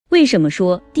为什么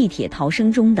说地铁逃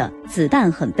生中的子弹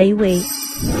很卑微？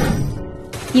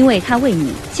因为它为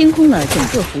你清空了整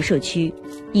个辐射区，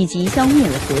以及消灭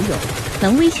了所有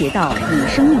能威胁到你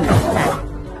生命的子弹，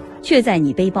却在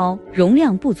你背包容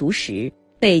量不足时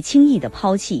被轻易的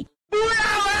抛弃。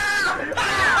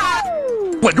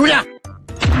滚出去！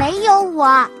没有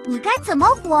我，你该怎么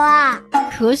活啊？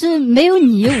可是没有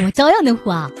你，我照样能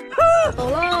活啊！走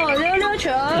了，溜溜球。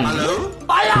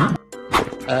哎呀！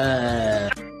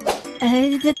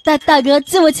大哥，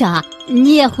这么巧，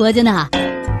你也活着呢。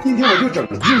今天我就整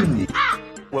治你！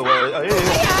我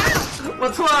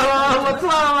错了，我错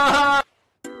了！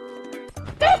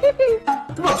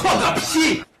我错个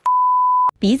屁！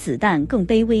比子弹更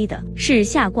卑微的是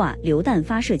下挂榴弹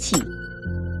发射器。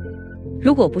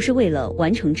如果不是为了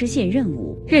完成支线任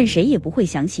务，任谁也不会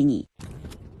想起你。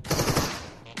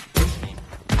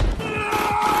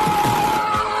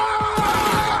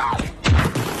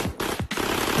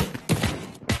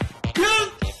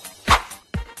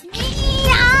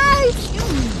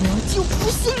我就不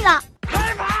信了！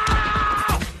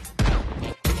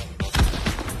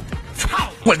操！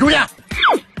滚出去！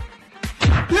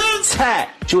菜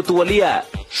就多练，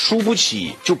输不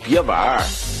起就别玩儿。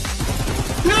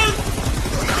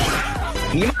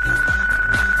你们。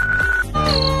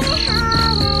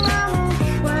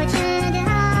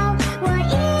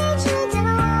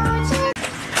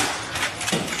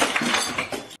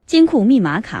金库密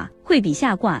码卡会比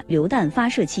下挂榴弹发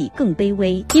射器更卑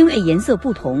微，因为颜色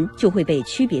不同就会被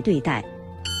区别对待。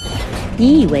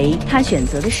你以为他选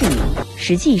择的是你，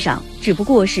实际上只不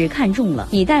过是看中了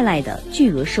你带来的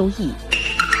巨额收益。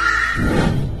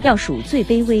要数最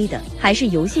卑微的，还是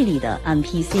游戏里的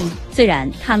NPC。虽然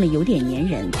他们有点粘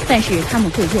人，但是他们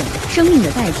会用生命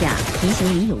的代价提醒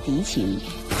你有敌情，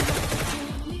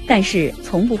但是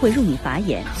从不会入你法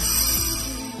眼。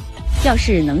要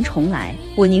是能重来，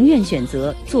我宁愿选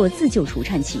择做自救除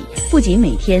颤器，不仅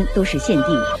每天都是限定，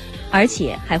而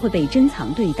且还会被珍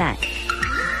藏对待，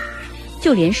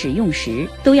就连使用时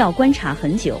都要观察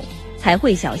很久，才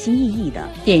会小心翼翼地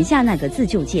点下那个自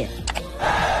救键。